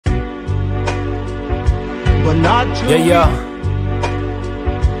but not too Yeah.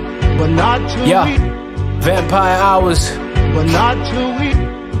 but not too Yeah. weak, Vampire Hours, but not too weak,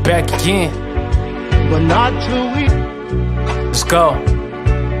 back again. but not too weak. Let's go.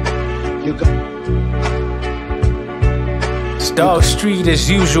 You got It's Dog Street as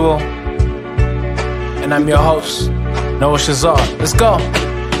usual. And I'm your host, Noah Shazard. Let's go.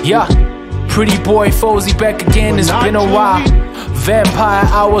 Yeah. Pretty boy Fozy back again. It's been a while. Vampire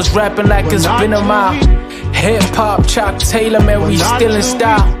Hours rapping like it's been a mile. Hip hop, Chuck Taylor, man, we still in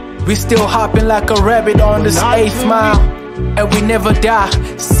style. We still hopping like a rabbit on this 8th mile. And we never die.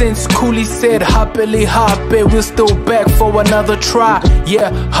 Since Cooley said happily hop it, we're still back for another try. Yeah,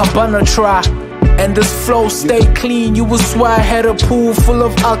 hop on a try. And this flow stay clean. You would swear I had a pool full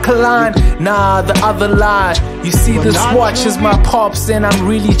of alkaline. Nah, the other line. You see, this watch is my pops, and I'm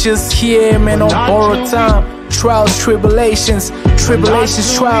really just here, man, on borrowed time. Trials, tribulations,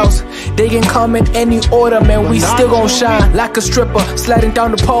 trials. They can come in any order, man, we still gon' shine. Like a stripper, sliding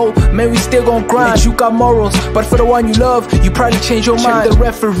down the pole, man, we still gon' grind. You got morals, but for the one you love, you probably change your mind. The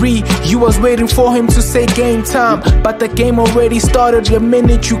referee, you was waiting for him to say game time, but the game already started the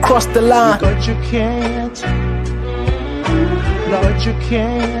minute you crossed the line. But you can't, Lord, you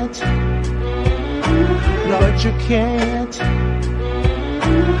can't, Lord, you can't,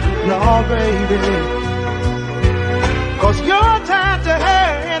 no, baby. Cause you're tied to her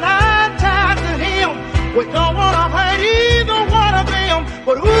and I'm tied to him. We don't wanna hurt either one of them,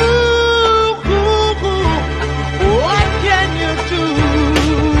 but ooh.